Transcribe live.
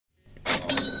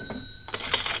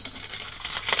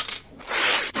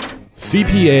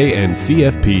CPA and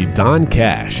CFP Don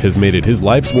Cash has made it his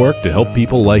life's work to help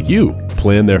people like you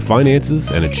plan their finances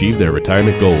and achieve their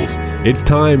retirement goals. It's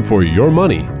time for Your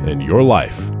Money and Your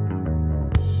Life.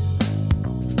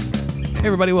 Hey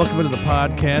everybody, welcome into the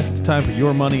podcast. It's time for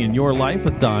Your Money and Your Life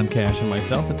with Don Cash and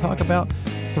myself to talk about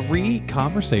 3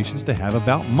 conversations to have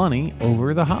about money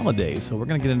over the holidays. So we're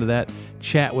going to get into that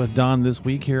chat with Don this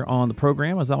week here on the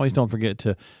program. As always, don't forget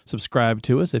to subscribe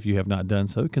to us. If you have not done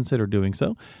so, consider doing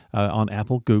so on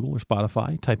Apple, Google, or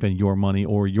Spotify. Type in Your Money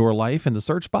or Your Life in the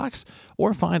search box,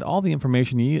 or find all the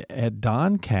information you need at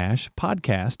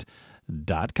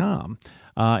doncashpodcast.com.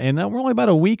 And we're only about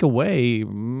a week away,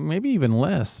 maybe even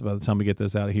less by the time we get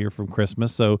this out of here from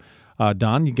Christmas. So,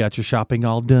 Don, you got your shopping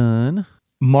all done?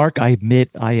 Mark, I admit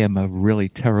I am a really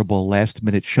terrible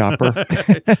last-minute shopper.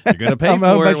 You're going to pay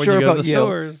for it when you go to the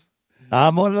stores.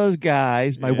 I'm one of those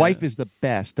guys. My wife is the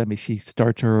best. I mean, she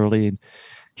starts early and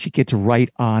she gets right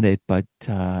on it. But,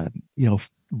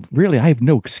 really, I have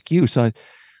no excuse. I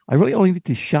really only need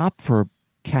to shop for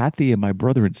Kathy and my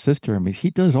brother and sister. I mean,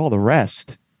 he does all the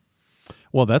rest.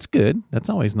 Well, that's good. That's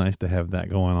always nice to have that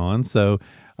going on. So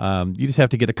you just have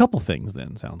to get a couple things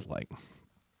then, sounds like.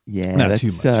 Yeah, not too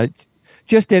much.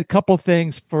 Just did a couple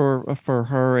things for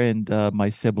her and my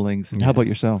siblings. And how about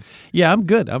yourself? Yeah, I'm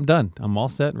good. I'm done. I'm all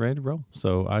set and ready to roll.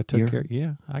 So I took care.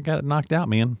 Yeah, I got it knocked out,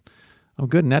 man. I'm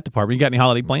good in that department. You got any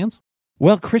holiday plans?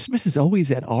 Well, Christmas is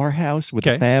always at our house with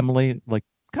the family, kind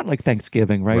of like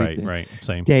Thanksgiving, right? Right.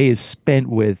 Same. Day is spent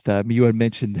with, you had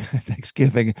mentioned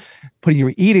Thanksgiving, putting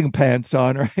your eating pants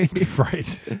on, right?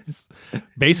 Right.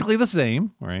 Basically the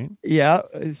same, right? Yeah.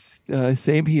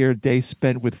 Same here. Day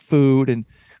spent with food and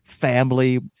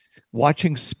family,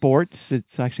 watching sports.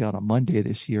 It's actually on a Monday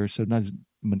this year, so not as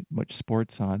much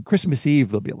sports on. Christmas Eve,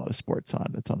 there'll be a lot of sports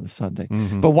on. It's on a Sunday.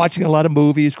 Mm-hmm. But watching a lot of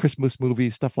movies, Christmas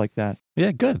movies, stuff like that.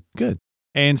 Yeah, good.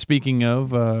 And speaking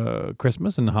of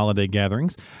Christmas and holiday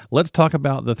gatherings, let's talk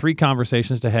about the 3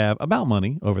 conversations to have about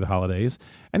money over the holidays.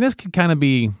 And this can kind of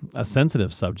be a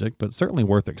sensitive subject, but certainly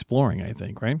worth exploring, I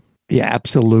think, right? Yeah,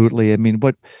 absolutely. I mean,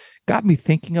 what got me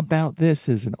thinking about this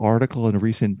is an article in a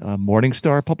recent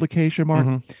Morningstar publication,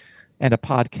 Mark, and a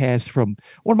podcast from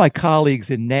one of my colleagues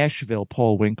in Nashville,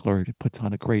 Paul Winkler, who puts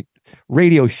on a great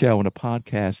radio show and a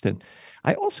podcast. And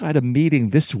I also had a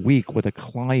meeting this week with a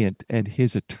client and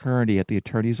his attorney at the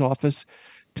attorney's office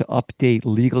to update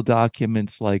legal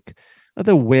documents like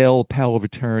the will, power of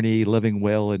attorney, living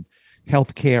will, and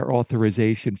healthcare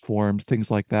authorization forms, things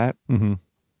like that. Mm-hmm.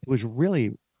 It was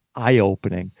really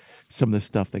eye-opening, some of the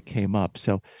stuff that came up.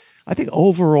 So I think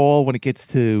overall, when it gets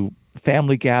to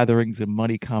family gatherings and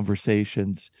money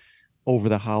conversations over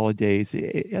the holidays,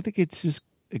 I think it's just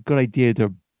a good idea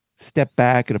to step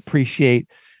back and appreciate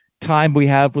time we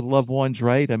have with loved ones,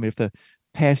 right? I mean, if the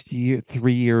past 3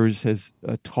 years has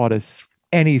taught us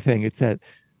anything, it's that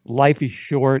life is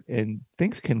short and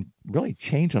things can really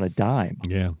change on a dime.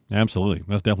 Yeah, absolutely.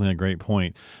 That's definitely a great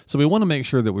point. So we want to make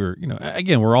sure that we're,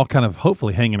 we're all kind of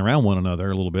hopefully hanging around one another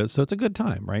a little bit. So it's a good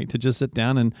time, right? To just sit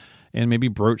down and maybe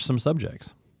broach some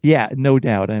subjects. Yeah, no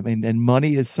doubt. I mean, and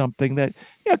money is something that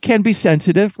can be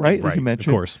sensitive, right? As you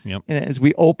mentioned. Of course. Yep. And as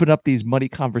we open up these money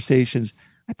conversations,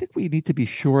 I think we need to be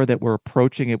sure that we're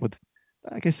approaching it with,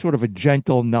 I guess, sort of a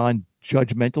gentle,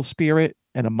 non-judgmental spirit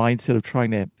and a mindset of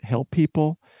trying to help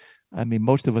people. I mean,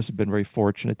 most of us have been very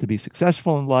fortunate to be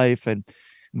successful in life, and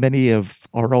many of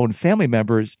our own family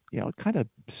members, kind of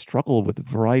struggle with a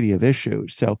variety of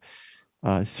issues. So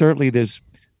certainly there's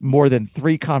more than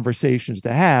 3 conversations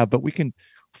to have, but we can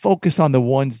focus on the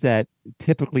ones that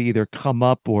typically either come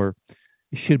up or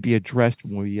should be addressed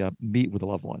when we meet with a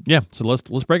loved one. Yeah. So let's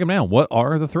break them down. What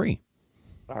are the 3?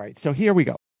 All right. So here we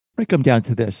go. Break them down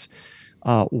to this.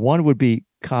 One would be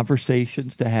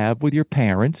conversations to have with your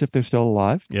parents if they're still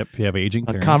alive. Yep. If you have aging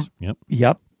parents.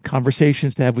 Yep.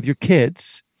 Conversations to have with your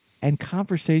kids, and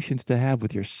conversations to have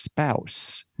with your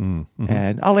spouse. Mm-hmm.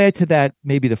 And I'll add to that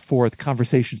maybe the 4th,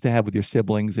 conversations to have with your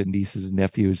siblings and nieces and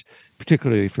nephews,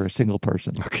 particularly for a single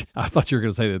person. Okay. I thought you were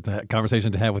going to say that the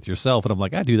conversation to have with yourself, and I'm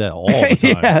like, I do that all the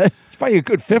time. Yeah, it's probably a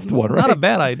good 5th one, right? Not a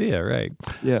bad idea, right?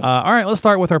 Yeah. All right, let's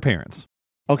start with our parents.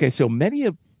 Okay, so many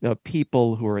of the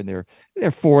people who are in their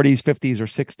 40s, 50s, or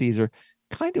 60s are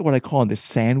kind of what I call in the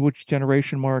sandwich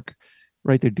generation, Mark,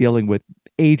 right? They're dealing with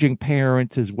aging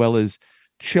parents as well as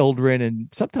children and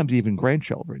sometimes even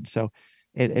grandchildren. So,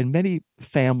 and many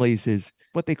families is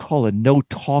what they call a no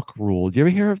talk rule. Do you ever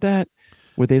hear of that?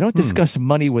 Where they don't discuss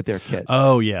money with their kids.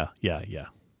 Oh, yeah. I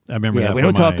remember that. We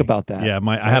don't talk about that. Yeah,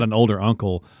 I had an older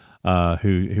uncle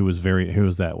who was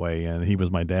that way, and he was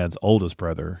my dad's oldest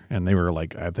brother, and they were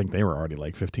I think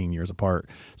already 15 years apart.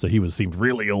 So he seemed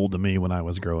really old to me when I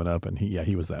was growing up, and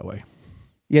he was that way.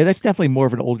 Yeah, that's definitely more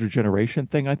of an older generation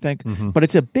thing, I think. Hmm. But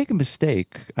it's a big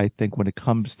mistake, I think, when it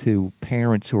comes to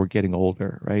parents who are getting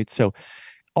older, right? So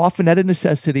often out of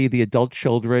necessity, the adult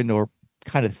children are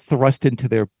kind of thrust into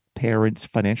their parents'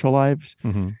 financial lives.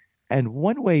 Hmm. And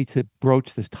one way to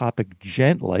broach this topic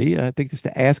gently, I think, is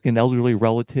to ask an elderly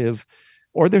relative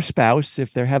or their spouse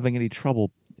if they're having any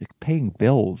trouble paying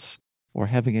bills or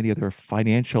having any other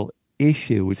financial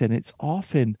issues. And it's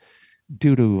often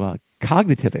due to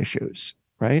cognitive issues,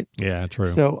 right? Yeah, true.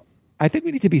 So I think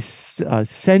we need to be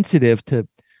sensitive to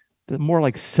the more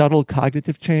like subtle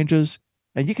cognitive changes.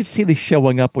 And you can see this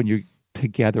showing up when you're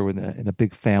together in a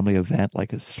big family event,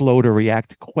 like a slow to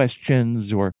react to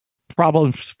questions or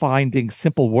problems finding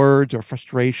simple words or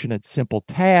frustration at simple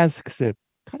tasks,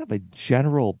 kind of a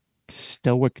general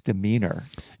stoic demeanor.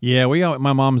 Yeah,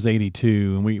 my mom's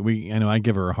 82, and we I know I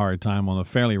give her a hard time on a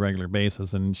fairly regular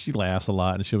basis, and she laughs a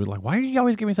lot, and she'll be like, "Why do you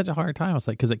always give me such a hard time?" I was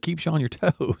like, "Because it keeps you on your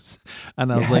toes."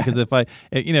 And I was like, Yeah. "Because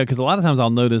if because a lot of times I'll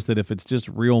notice that if it's just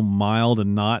real mild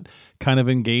and not kind of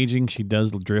engaging, she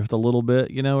does drift a little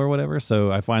bit, or whatever.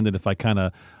 So I find that if I kind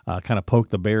of poke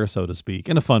the bear, so to speak,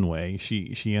 in a fun way,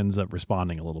 she ends up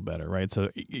responding a little better, right? So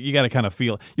you got to kind of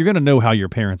feel you're going to know how your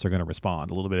parents are going to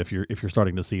respond a little bit if you're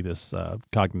starting to see this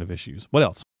cognitive issues. What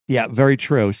else? Yeah, very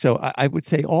true. So I would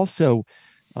say also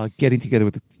getting together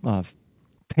with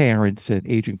parents and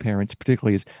aging parents,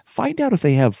 particularly, is find out if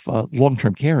they have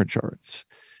long-term care insurance.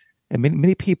 And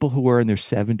many people who are in their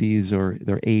 70s or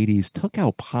their 80s took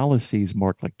out policies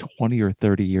marked like 20 or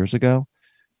 30 years ago.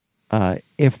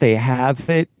 If they have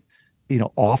it,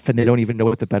 often they don't even know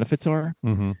what the benefits are.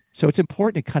 Mm-hmm. So it's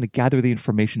important to kind of gather the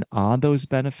information on those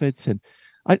benefits. And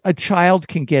a child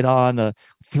can get on a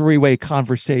three-way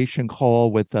conversation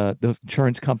call with the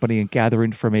insurance company and gather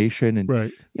information and,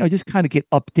 Right. just kind of get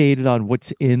updated on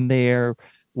what's in there,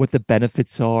 what the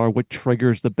benefits are, what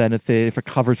triggers the benefit, if it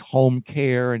covers home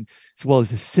care and as well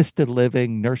as assisted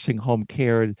living, nursing home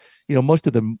care. Most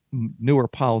of the newer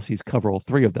policies cover all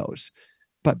three of those.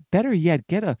 But better yet,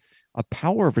 get a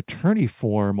power of attorney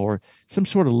form or some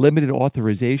sort of limited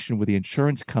authorization with the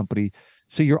insurance company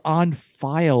so you're on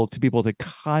file to be able to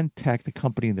contact the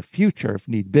company in the future if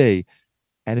need be.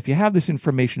 And if you have this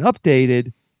information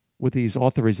updated with these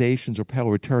authorizations or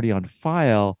power of attorney on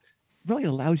file, it really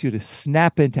allows you to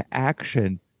snap into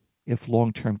action if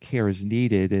long-term care is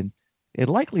needed. And it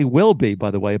likely will be, by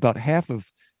the way. About half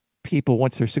of people,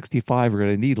 once they're 65, are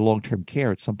going to need long-term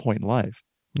care at some point in life.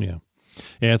 Yeah.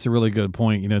 Yeah, it's a really good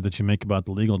point, that you make about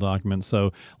the legal documents.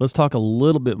 So let's talk a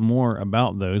little bit more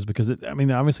about those because,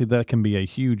 obviously that can be a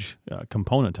huge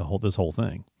component to this whole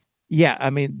thing. Yeah, I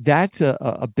mean, that's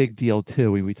a big deal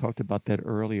too. We talked about that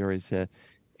earlier, is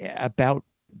about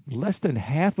less than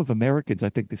half of Americans, I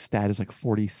think the stat is like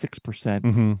 46%,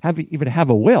 Mm-hmm. have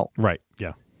a will, Right.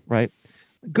 Yeah. right?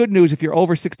 Good news, if you're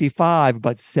over 65,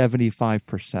 about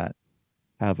 75%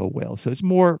 have a will. So it's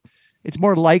more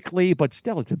likely, but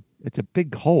still it's a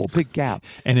big hole, big gap.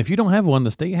 And if you don't have one,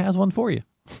 the state has one for you.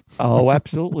 Oh,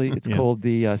 absolutely. It's Yeah. called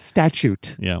the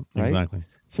statute. Yeah, Right? exactly.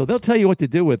 So they'll tell you what to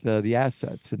do with the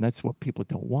assets, and that's what people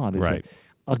don't want, is Right.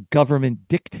 a government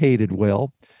dictated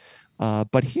will.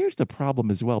 But here's the problem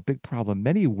as well, big problem.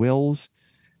 Many wills,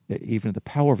 even the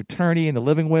power of attorney and the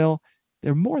living will,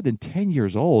 they're more than 10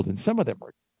 years old, and some of them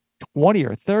are 20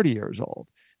 or 30 years old.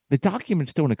 The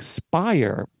documents don't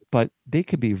expire, but they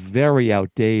can be very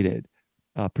outdated,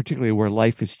 particularly where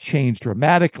life has changed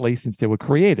dramatically since they were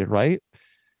created, right?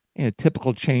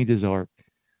 Typical changes are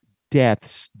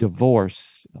deaths,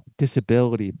 divorce,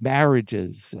 disability,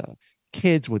 marriages,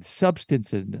 kids with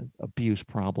substance and abuse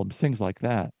problems, things like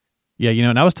that. Yeah,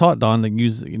 and I was taught, Don, to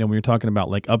use, when you're talking about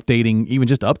like updating, even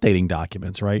just updating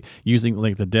documents, right? Using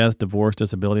like the death, divorce,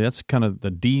 disability, that's kind of the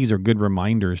D's are good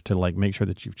reminders to like make sure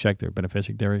that you've checked their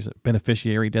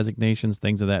beneficiary designations,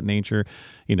 things of that nature,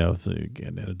 if you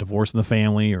get a divorce in the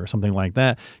family or something like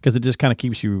that, because it just kind of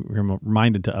keeps you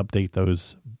reminded to update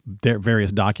those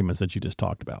various documents that you just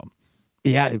talked about.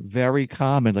 Yeah, very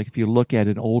common. Like if you look at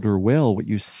an older will, what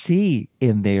you see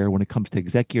in there when it comes to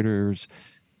executors,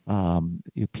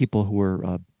 people who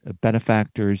are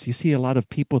benefactors, you see a lot of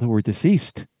people who were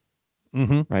deceased,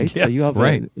 Mm-hmm. right? Yeah, So you have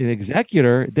right. an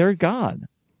executor, they're gone,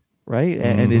 right?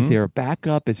 And is Mm-hmm. there a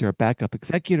backup? Is there a backup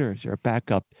executor? Is there a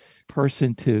backup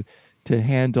person to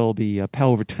handle the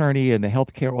power of attorney and the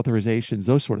healthcare authorizations,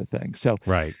 those sort of things? So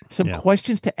Right. some Yeah.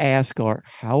 questions to ask are,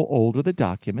 how old are the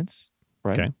documents,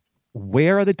 right? Okay.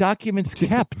 Where are the documents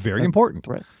kept? Very important.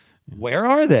 Right. Where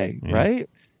are they? Yeah. Right.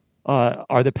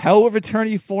 Are the power of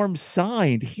attorney forms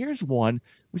signed? Here's one.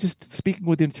 I was just speaking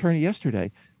with the attorney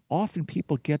yesterday. Often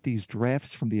people get these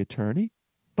drafts from the attorney,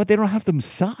 but they don't have them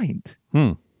signed.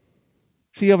 Hmm.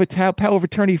 So you have power of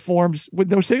attorney forms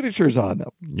with no signatures on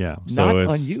them. Yeah. So not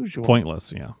it's unusual.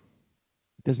 Pointless. Yeah.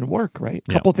 It doesn't work, right?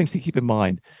 A Yeah. couple of things to keep in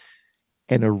mind.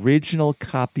 An original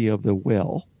copy of the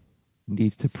will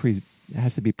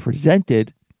has to be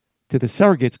presented to the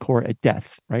surrogate's court at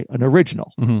death, right? An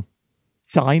original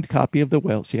signed copy of the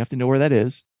will. So you have to know where that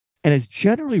is. And it's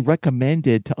generally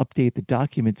recommended to update the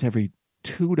documents every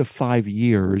 2 to 5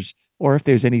 years, or if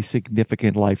there's any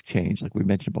significant life change, like we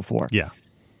mentioned before. Yeah.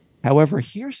 However,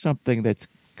 here's something that's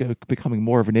becoming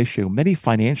more of an issue. Many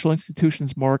financial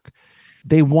institutions, Mark,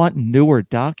 they want newer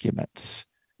documents,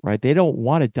 right? They don't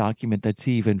want a document that's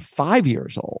even 5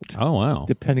 years old. Oh, wow.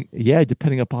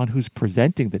 Depending upon who's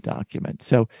presenting the document.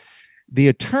 So the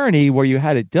attorney where you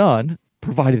had it done,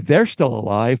 provided they're still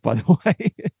alive, by the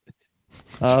way.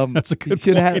 That's a good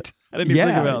point. I didn't even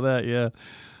think about that. Yeah.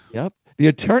 Yep. The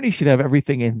attorney should have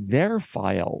everything in their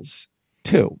files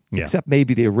too, except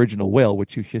maybe the original will,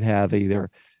 which you should have either,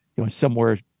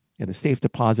 somewhere in a safe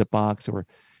deposit box or,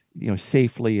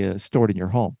 safely stored in your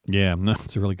home. Yeah, no,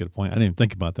 that's a really good point. I didn't even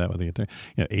think about that with the attorney.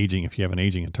 Aging, if you have an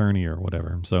aging attorney or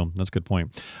whatever. So that's a good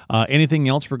point. Anything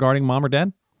else regarding mom or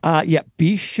dad?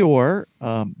 Be sure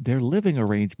their living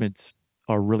arrangements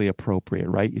are really appropriate,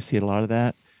 right? You see a lot of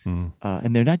that.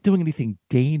 And they're not doing anything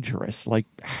dangerous, like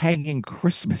hanging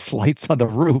Christmas lights on the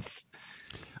roof,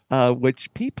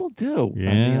 which people do. Yeah.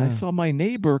 I mean, I saw my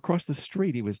neighbor across the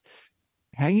street. He was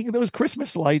hanging those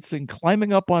Christmas lights and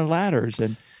climbing up on ladders.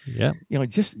 And,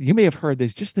 you may have heard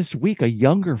this just this week, a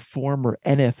younger former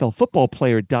NFL football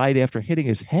player died after hitting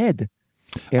his head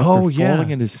after falling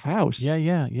in his house.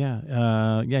 Yeah.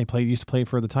 He used to play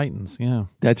for the Titans. Yeah.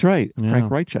 That's right. Yeah.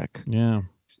 Frank Reichek. Yeah.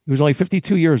 He was only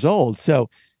 52 years old. So,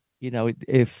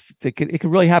 if it could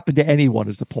really happen to anyone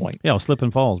is the point. Yeah, slip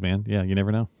and falls, man. Yeah, you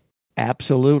never know.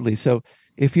 Absolutely. So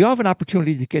if you have an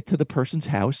opportunity to get to the person's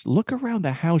house, look around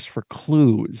the house for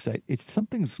clues.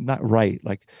 Something's not right.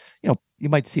 Like, you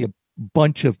might see a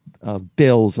bunch of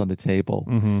bills on the table,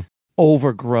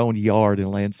 overgrown yard and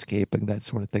landscaping, that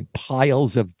sort of thing,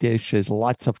 piles of dishes,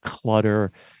 lots of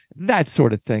clutter, that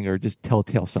sort of thing, or just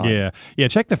telltale signs. Yeah.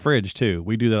 Check the fridge too.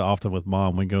 We do that often with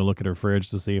mom. We go look at her fridge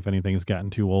to see if anything's gotten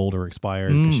too old or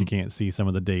expired because she can't see some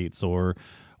of the dates or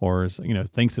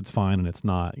thinks it's fine and it's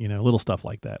not. Little stuff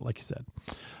like that, like you said.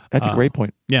 That's a great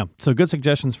point. Yeah. So good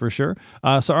suggestions for sure.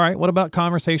 All right. What about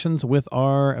conversations with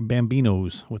our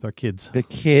bambinos, with our kids? The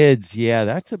kids. Yeah,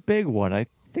 that's a big one. I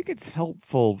think it's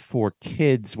helpful for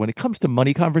kids when it comes to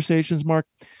money conversations, Mark.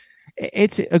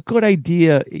 It's a good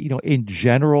idea, in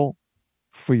general,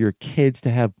 for your kids to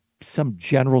have some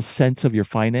general sense of your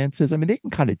finances. I mean, they can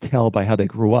kind of tell by how they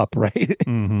grew up, right?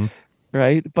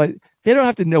 Right. But they don't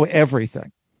have to know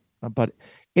everything. But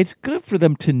it's good for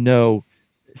them to know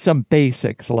some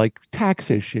basics like tax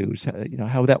issues,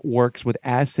 how that works with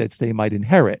assets they might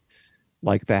inherit,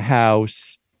 like the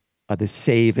house, the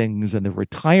savings and the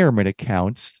retirement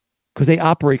accounts, because they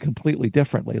operate completely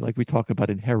differently. Like we talk about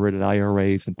inherited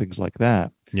IRAs and things like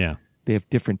that. Yeah. They have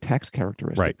different tax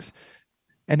characteristics. Right.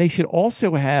 And they should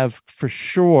also have, for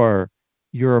sure,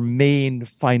 your main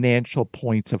financial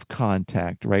points of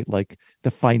contact, right? Like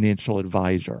the financial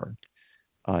advisor,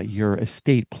 your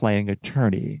estate planning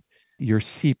attorney, your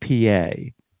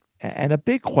CPA. And a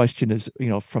big question is,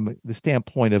 from the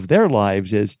standpoint of their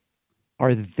lives is,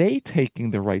 are they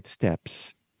taking the right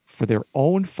steps for their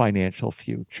own financial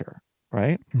future,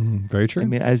 right? Very true. I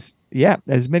mean, as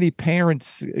many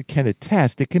parents can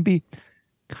attest, it can be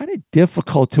kind of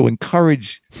difficult to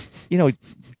encourage,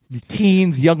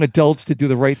 teens, young adults to do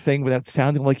the right thing without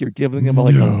sounding like you're giving them a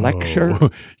lecture.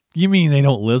 You mean they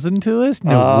don't listen to us?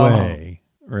 No way.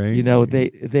 Right.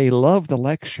 They love the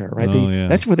lecture, right?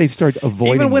 That's where they start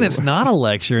avoiding. Even when it's not a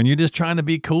lecture and you're just trying to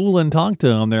be cool and talk to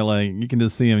them, they're like, you can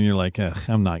just see them and you're like,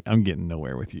 I'm getting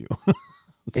nowhere with you.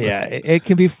 So, it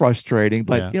can be frustrating,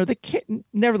 but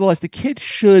nevertheless, the kid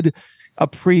should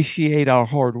appreciate our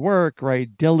hard work, right?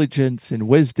 Diligence and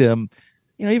wisdom,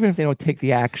 even if they don't take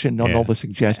the action on all the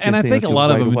suggestions. And I think a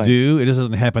lot of them do. It just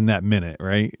doesn't happen that minute,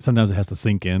 right? Sometimes it has to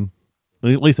sink in.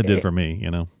 At least it did for me,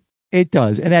 It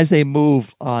does. And as they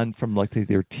move on from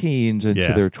their teens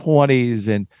into their 20s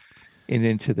and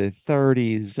into thetheir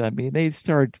 30s, I mean, they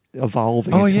start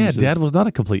evolving. Oh, yeah. Dad was not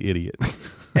a complete idiot.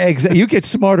 Exactly. You get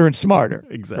smarter and smarter.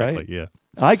 Exactly. Right? Yeah.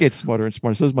 I get smarter and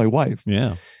smarter. So does my wife.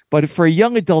 Yeah. But for a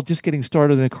young adult just getting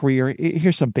started in a career,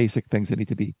 here's some basic things that need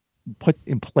to be put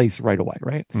in place right away,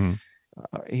 right?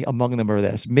 Among them are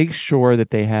this: make sure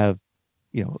that they have,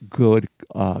 good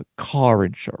car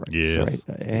insurance,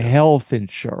 right? Health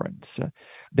insurance.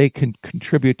 They can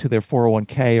contribute to their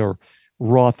 401k or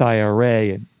Roth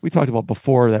IRA. And we talked about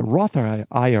before that Roth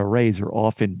IRAs are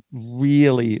often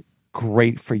really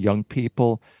great for young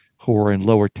people who are in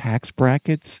lower tax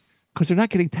brackets because they're not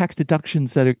getting tax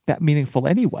deductions that are that meaningful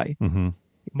anyway. Mm-hmm.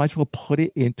 You might as well put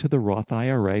it into the Roth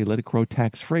IRA, let it grow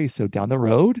tax free. So down the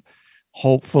road,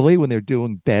 hopefully, when they're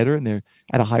doing better and they're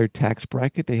at a higher tax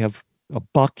bracket, they have a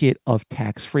bucket of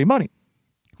tax free money.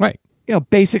 Right.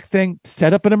 Basic thing,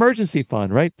 set up an emergency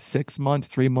fund, right? 6 months,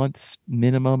 3 months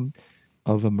minimum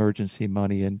of emergency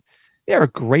money. And there are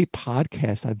great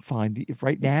podcasts I find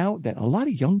right now that a lot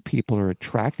of young people are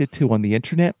attracted to on the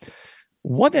internet.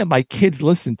 One that my kids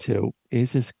listen to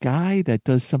is this guy that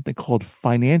does something called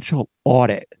Financial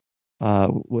Audit.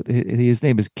 His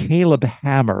name is Caleb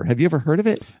Hammer. Have you ever heard of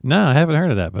it? No, I haven't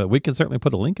heard of that, but we can certainly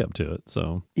put a link up to it.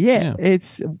 So Yeah.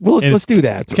 Let's do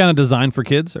that. It's kind of designed for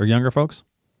kids or younger folks.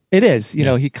 It is.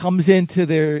 He comes into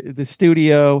the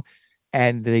studio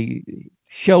and they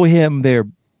show him their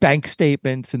bank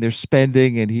statements and their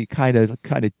spending, and he kind of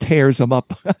tears them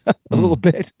up a little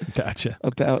bit. Gotcha.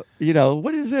 About,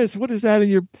 what is this? What is that?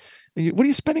 What are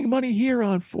you spending money here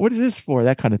on? What is this for?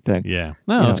 That kind of thing. Yeah.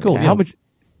 No, that's cool.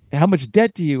 How much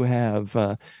debt do you have?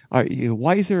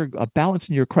 Why is there a balance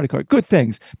in your credit card? Good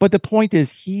things. But the point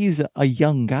is, he's a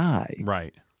young guy.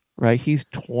 Right. Right. He's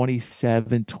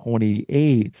 27,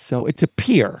 28. So it's a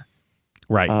peer.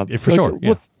 Right. For sure.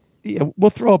 We'll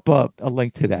throw up a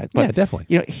link to that. But, yeah,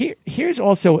 definitely. Here's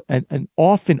also an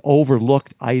often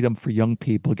overlooked item for young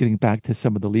people, getting back to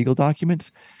some of the legal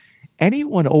documents.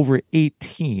 Anyone over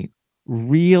 18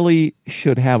 really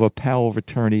should have a power of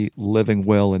attorney, living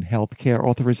will, and healthcare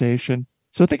authorization.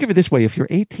 So think of it this way. If your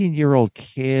 18-year-old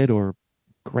kid or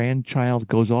grandchild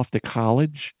goes off to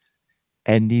college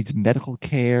and needs medical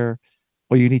care,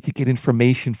 or you need to get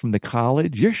information from the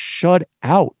college, you're shut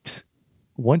out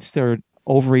once they're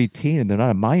over 18 and they're not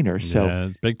a minor. So yeah,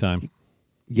 it's big time.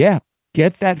 Yeah,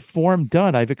 get that form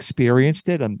done. I've experienced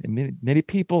it. Many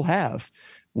people have,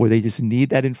 where they just need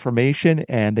that information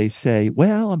and they say,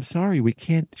 well, I'm sorry, we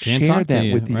can't share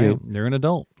that with you. They're an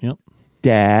adult. Yep.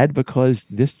 Dad, because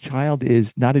this child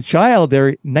is not a child.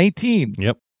 They're 19.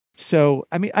 Yep. So,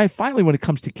 I finally, when it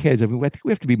comes to kids, I think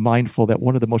we have to be mindful that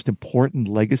one of the most important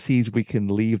legacies we can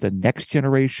leave the next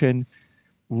generation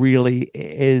really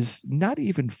is not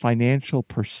even financial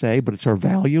per se, but it's our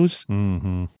values.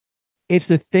 Mm-hmm. It's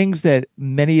the things that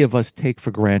many of us take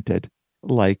for granted,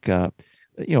 like,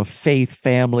 faith,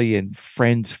 family, and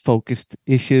friends-focused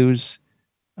issues,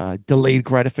 delayed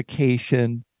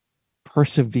gratification,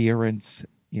 perseverance,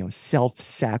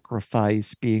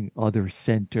 self-sacrifice, being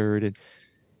other-centered, and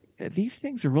these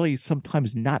things are really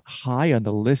sometimes not high on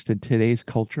the list in today's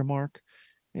culture, Mark,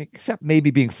 except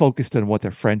maybe being focused on what their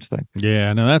friends think.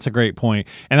 Yeah, no, that's a great point.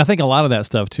 And I think a lot of that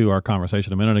stuff, too, our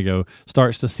conversation a minute ago,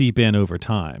 starts to seep in over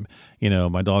time.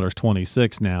 My daughter's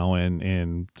 26 now,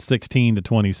 and 16 to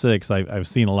 26, I've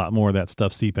seen a lot more of that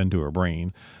stuff seep into her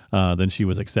brain than she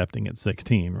was accepting at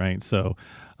 16, right? So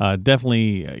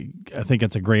definitely, I think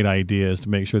it's a great idea is to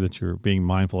make sure that you're being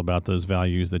mindful about those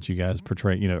values that you guys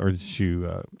portray, or that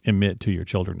you emit to your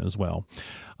children as well.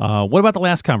 What about the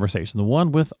last conversation, the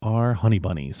one with our honey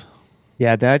bunnies?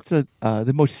 Yeah, that's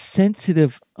the most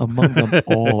sensitive among them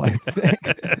all, I think.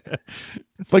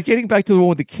 But getting back to the one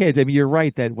with the kids, you're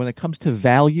right that when it comes to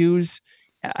values,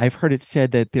 I've heard it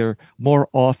said that they're more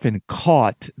often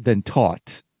caught than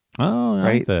taught. Oh, I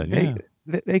like that. Yeah.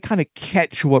 They kind of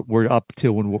catch what we're up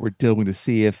to and what we're doing to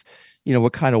see if, we're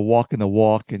kind of walking the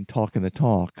walk and talking the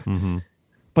talk. Mm-hmm.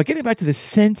 But getting back to the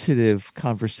sensitive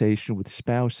conversation with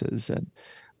spouses, and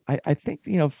I think,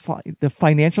 the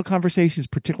financial conversations,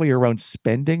 particularly around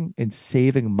spending and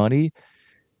saving money,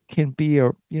 can be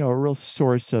a real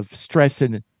source of stress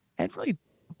and really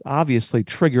obviously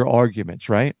trigger arguments,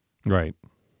 right? Right.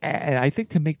 And I think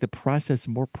to make the process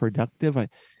more productive,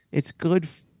 it's good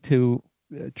to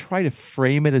try to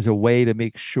frame it as a way to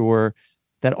make sure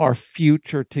that our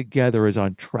future together is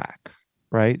on track,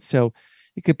 right? So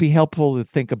it could be helpful to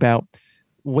think about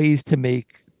ways to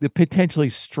make the potentially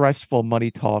stressful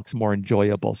money talks more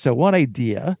enjoyable. So one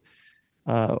idea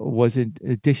was, in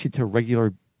addition to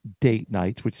regular date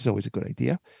nights, which is always a good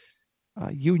idea,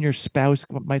 you and your spouse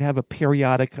might have a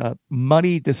periodic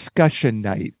money discussion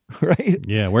night, right?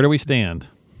 Yeah. Where do we stand?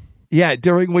 Yeah,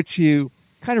 during which you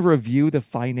kind of review the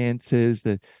finances,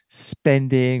 the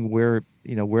spending, where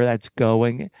that's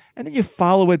going, and then you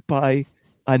follow it by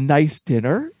a nice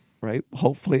dinner, right?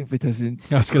 Hopefully, if it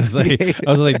doesn't. I was going to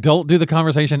say, don't do the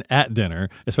conversation at dinner,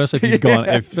 especially if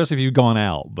you've gone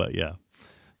out. But yeah,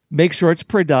 make sure it's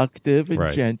productive and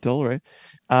right. gentle, right?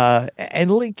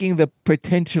 And linking the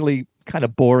potentially kind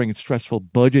of boring and stressful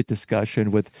budget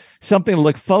discussion with something to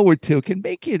look forward to can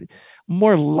make it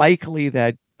more likely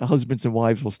that husbands and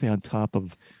wives will stay on top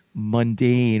of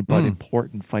mundane but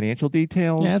important financial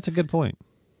details. Yeah, that's a good point.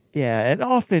 Yeah, and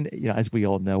often, as we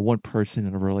all know, one person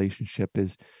in a relationship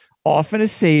is often a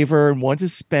saver and one's a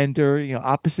spender.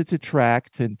 Opposites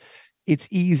attract, and it's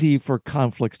easy for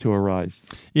conflicts to arise.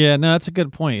 Yeah, no, that's a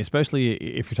good point, especially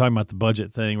if you're talking about the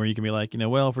budget thing where you can be like,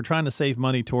 well, if we're trying to save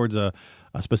money towards a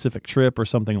specific trip or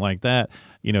something like that,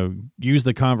 use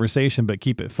the conversation, but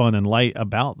keep it fun and light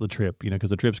about the trip,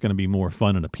 because the trip's going to be more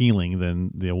fun and appealing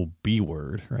than the old B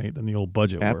word, right? Than the old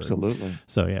budget word. Absolutely.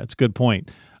 So, yeah, it's a good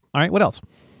point. All right, what else?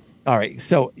 All right.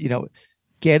 So,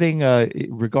 getting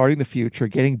regarding the future,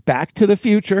 getting back to the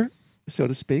future, so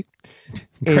to speak.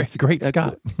 Great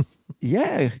Scott.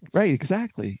 Yeah, right.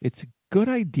 Exactly. It's a good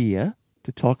idea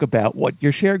to talk about what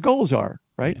your shared goals are,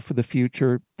 right, for the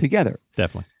future together.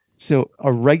 Definitely. So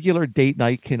a regular date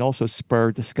night can also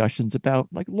spur discussions about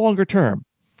like longer term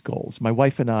goals. My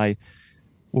wife and I,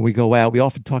 when we go out, we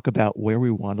often talk about where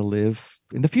we want to live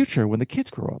in the future when the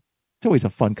kids grow up. It's always a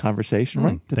fun conversation,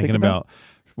 right? Thinking about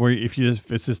where if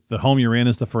it's just the home you're in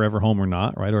is the forever home or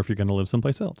not, right? Or if you're going to live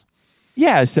someplace else.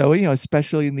 Yeah. So,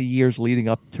 especially in the years leading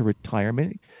up to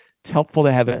retirement, it's helpful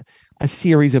to have a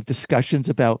series of discussions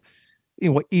about,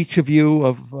 what each of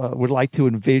you would like to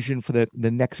envision for the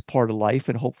next part of life,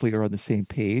 and hopefully are on the same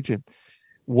page, and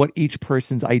what each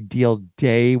person's ideal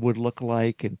day would look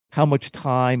like, and how much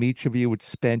time each of you would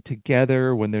spend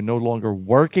together when they're no longer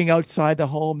working outside the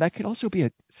home. That could also be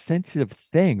a sensitive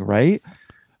thing, right?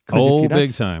 Oh,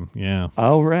 big time. Yeah.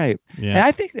 Oh, right. Yeah. And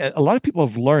I think that a lot of people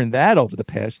have learned that over the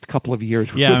past couple of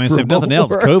years. Yeah. I mean, if nothing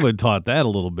else, COVID taught that a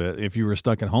little bit. If you were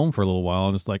stuck at home for a little while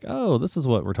and it's like, oh, this is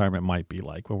what retirement might be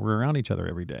like when we're around each other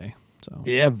every day. So,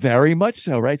 yeah, very much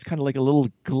so, right? It's kind of like a little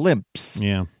glimpse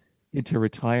into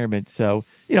retirement. So,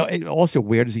 and also,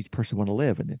 where does each person want to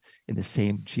live? In the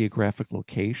same geographic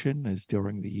location as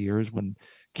during the years when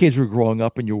kids were growing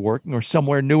up and you're working, or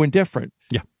somewhere new and different?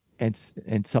 Yeah.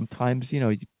 And sometimes,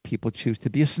 people choose to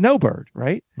be a snowbird,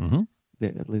 right? Mm-hmm.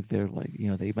 They're like,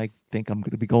 they might think I'm going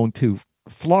to be going to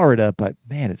Florida, but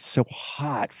man, it's so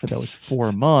hot for those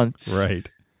 4 months. Right.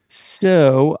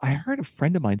 So I heard a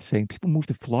friend of mine saying people move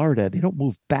to Florida. They don't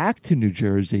move back to New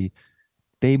Jersey.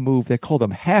 They call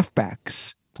them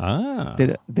halfbacks. Ah.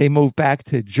 They move back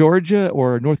to Georgia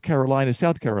or North Carolina,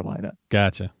 South Carolina.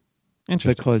 Gotcha.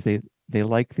 Interesting. Because they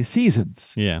like the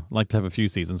seasons. Yeah, like to have a few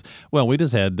seasons. Well, we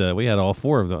just had we had all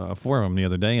four of them the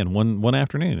other day, in one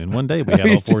afternoon. In one day, we had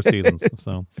all 4 seasons.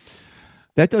 So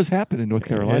that does happen in North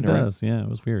Carolina. It does. Right? Yeah, it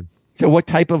was weird. So, what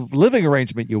type of living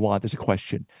arrangement you want? There's a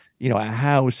question. A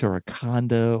house or a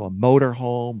condo, a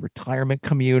motorhome, retirement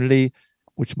community,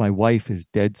 which my wife is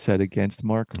dead set against.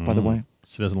 Mark, by the way,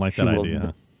 she doesn't like that idea.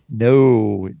 Huh?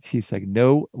 No, she's like,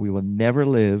 no, we will never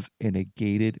live in a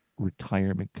gated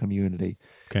retirement community.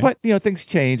 Okay. But, things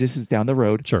change. This is down the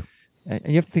road. Sure. And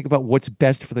you have to think about what's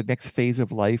best for the next phase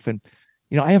of life. And,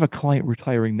 I have a client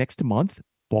retiring next month,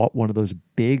 bought one of those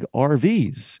big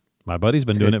RVs. My buddy's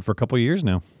been doing it for a couple of years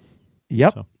now.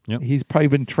 Yep. So, yep. He's probably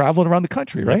been traveling around the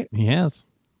country, right? He has.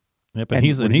 Yep. And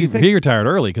he retired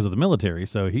early because of the military.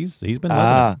 So he's been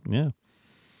loving it. Yeah.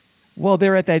 Well,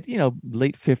 they're at that,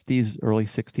 late 50s, early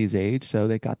 60s age. So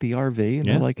they got the RV and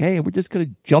they're like, hey, we're just going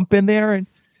to jump in there and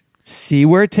see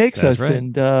where it takes us. Right.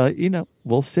 And,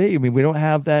 we'll see. I mean, we don't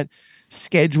have that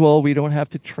schedule. We don't have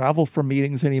to travel for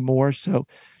meetings anymore. So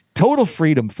total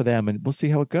freedom for them. And we'll see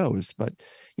how it goes. But,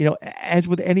 as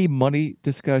with any money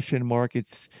discussion, Mark,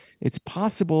 it's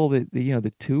possible that,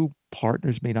 the two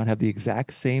partners may not have the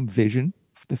exact same vision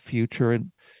for the future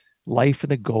and life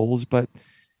and the goals, but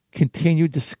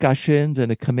continued discussions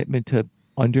and a commitment to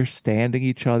understanding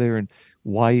each other and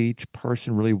why each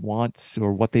person really wants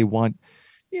or what they want,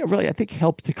 really, I think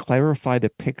help to clarify the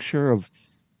picture of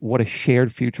what a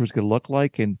shared future is going to look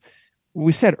like. And what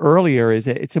we said earlier is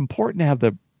that it's important to have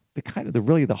the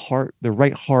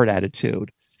right heart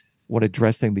attitude when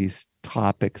addressing these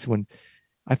topics. When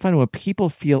I find when people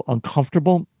feel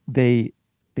uncomfortable, they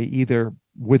either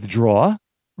withdraw,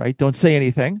 right? Don't say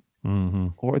anything. Mm-hmm.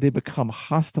 Or they become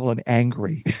hostile and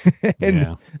angry,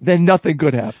 and then nothing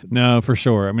good happens. No, for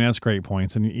sure. I mean, that's great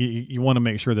points. And you want to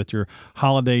make sure that your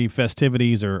holiday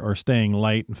festivities are staying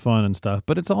light and fun and stuff.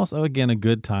 But it's also, again, a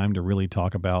good time to really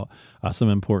talk about some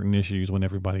important issues when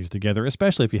everybody's together,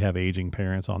 especially if you have aging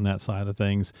parents on that side of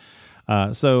things.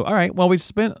 So, all right. Well, we've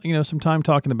spent some time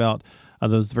talking about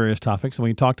those various topics, and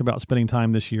we talked about spending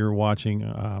time this year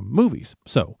watching movies.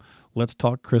 So let's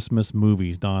talk Christmas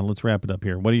movies, Don. Let's wrap it up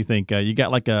here. What do you think? You got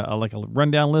like a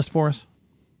rundown list for us?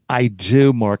 I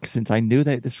do, Mark. Since I knew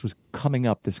that this was coming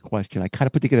up, this question, I kind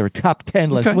of put together a top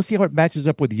 10 list. Okay. We'll see how it matches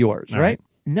up with yours, right?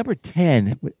 Number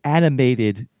 10,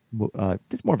 animated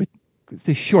it's more of it's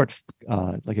a short,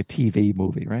 like a TV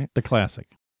movie, right? The classic.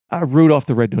 Rudolph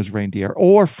the Red-Nosed Reindeer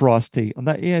or Frosty.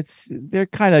 They're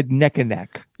kind of neck and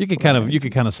neck. You could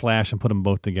kind of slash and put them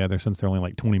both together since they're only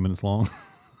like 20 minutes long.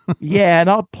 Yeah, and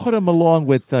I'll put them along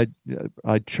with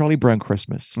Charlie Brown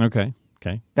Christmas. Okay.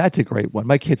 That's a great one.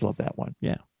 My kids love that one.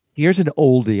 Yeah. Here's an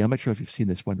oldie. I'm not sure if you've seen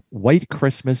this one. White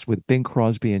Christmas with Bing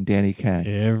Crosby and Danny Kaye.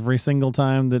 Every single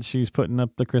time that she's putting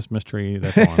up the Christmas tree,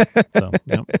 that's on. So,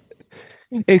 yep.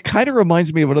 It kind of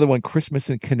reminds me of another one, Christmas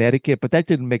in Connecticut, but that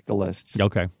didn't make the list.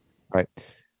 Okay. Right.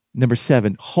 Number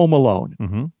 7, Home Alone.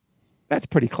 Mm-hmm. That's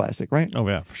pretty classic, right? Oh,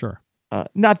 yeah, for sure.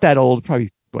 Not that old,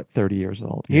 probably, 30 years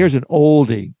old. Yeah. Here's an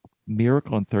oldie,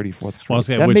 Miracle on 34th Street.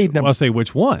 Well, I'll say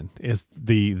which one? Is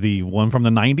the one from the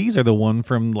 90s or the one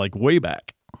from like way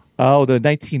back? Oh, the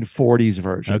 1940s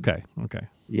version. Okay.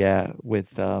 Yeah,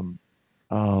 with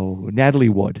Natalie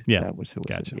Wood. Yeah, that was who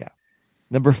was gotcha. it. Yeah.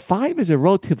 Number 5 is a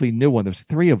relatively new one. There's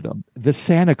 3 of them. The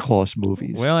Santa Claus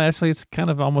movies. Well, actually, it's kind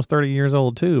of almost 30 years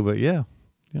old too, but yeah.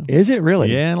 Is it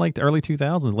really? Yeah, like the early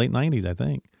 2000s, late 90s, I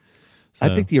think. So,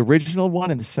 I think the original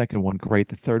one and the second one great.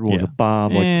 The third one was a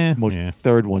bomb. Like most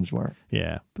third ones were.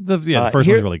 Yeah, but the first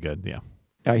one's really good.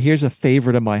 Yeah. Here's a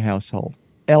favorite of my household: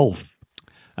 Elf.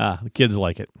 The kids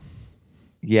like it.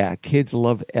 Yeah, kids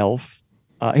love Elf.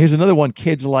 Here's another one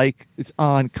kids like. It's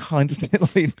on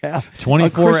constantly now.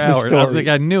 24 hours. Story. I was like,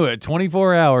 I knew it.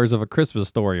 24 hours of A Christmas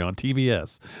Story on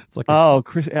TBS. It's like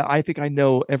I think I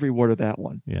know every word of that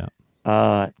one. Yeah.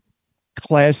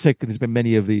 Classic. There's been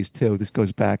many of these too. This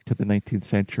goes back to the 19th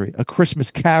century. A Christmas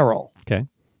Carol. Okay.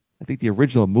 I think the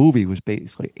original movie was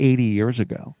basically 80 years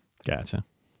ago. Gotcha.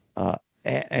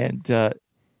 And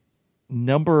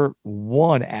number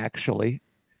 1 actually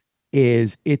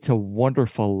is It's a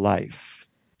Wonderful Life.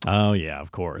 Oh yeah,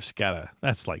 of course.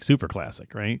 That's like super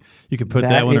classic, right? You could put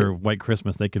that one or White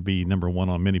Christmas. They could be number 1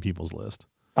 on many people's list.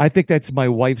 I think that's my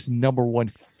wife's number 1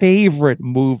 favorite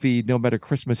movie, no matter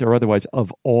Christmas or otherwise,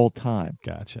 of all time.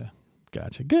 Gotcha.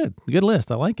 Good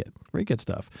list. I like it. Very good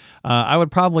stuff. I would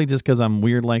probably, just because I'm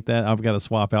weird like that, I've got to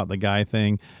swap out the guy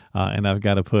thing, and I've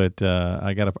got to put.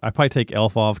 I probably take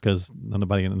Elf off because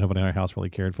nobody in our house really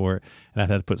cared for it, and I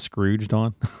had to put Scrooged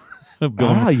on.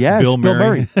 Bill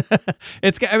Murray.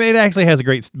 It actually has a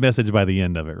great message by the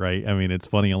end of it, right? I mean, it's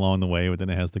funny along the way, but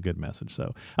then it has the good message.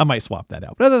 So I might swap that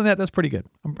out. But other than that, that's pretty good.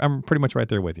 I'm pretty much right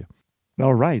there with you.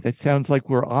 All right. That sounds like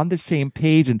we're on the same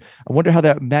page. And I wonder how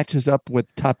that matches up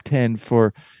with top 10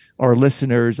 for our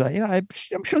listeners. I'm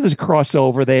sure there's a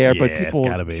crossover there, but people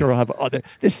sure will have other.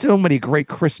 There's so many great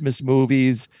Christmas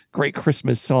movies, great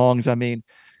Christmas songs. I mean,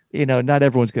 not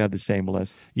everyone's going to have the same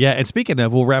list. Yeah. And speaking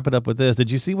of, we'll wrap it up with this.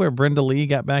 Did you see where Brenda Lee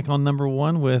got back on number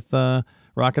 1 with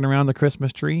Rocking Around the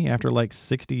Christmas Tree after like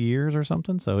 60 years or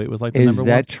something? So it was like the number 1.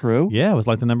 Is that true? Yeah, it was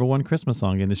like the number 1 Christmas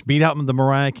song. And this beat out the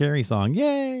Mariah Carey song.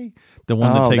 Yay. The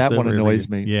one that takes that over one annoys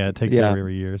me. Yeah, it takes over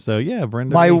every year. So yeah,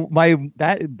 Brenda Lee.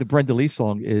 The Brenda Lee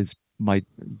song is my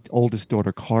oldest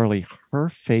daughter, Carly, her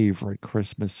favorite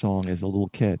Christmas song as a little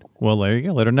kid. Well, there you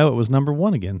go. Let her know it was number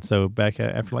 1 again. So back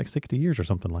after like 60 years or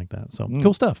something like that. So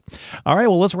cool stuff. All right.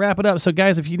 Well, let's wrap it up. So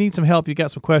guys, if you need some help, you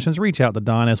got some questions, reach out to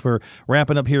Don as we're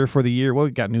wrapping up here for the year. Well,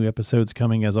 we've got new episodes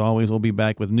coming as always. We'll be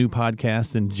back with new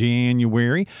podcasts in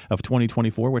January of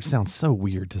 2024, which sounds so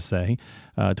weird to say,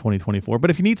 2024. But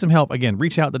if you need some help, again,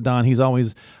 reach out to Don. He's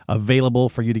always available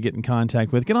for you to get in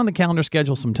contact with. Get on the calendar,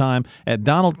 schedule some time at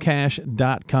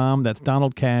donaldcash.com. That's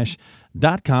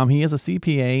donaldcash.com. He is a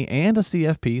CPA and a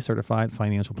CFP, certified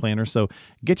financial planner. So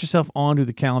get yourself onto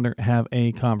the calendar, have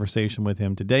a conversation with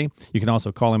him today. You can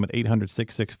also call him at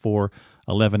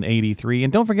 800-664-1183.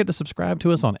 And don't forget to subscribe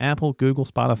to us on Apple, Google,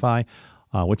 Spotify,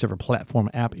 whichever platform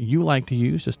app you like to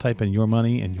use. Just type in Your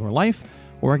Money and Your Life,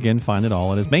 or again, find it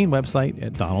all at his main website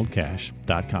at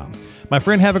donaldcash.com. My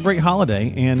friend, have a great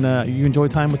holiday, and you enjoy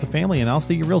time with the family, and I'll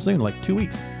see you real soon, like 2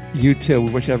 weeks. You too.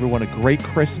 We wish everyone a great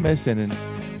Christmas and an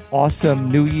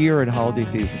awesome New Year and holiday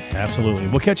season. Absolutely.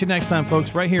 We'll catch you next time,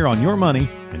 folks, right here on Your Money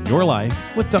and Your Life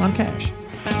with Don Cash.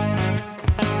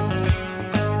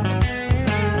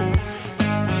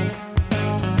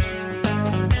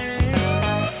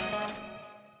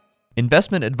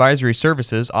 Investment advisory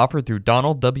services offered through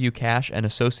Donald W. Cash &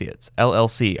 Associates,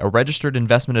 LLC, a registered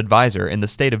investment advisor in the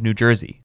state of New Jersey.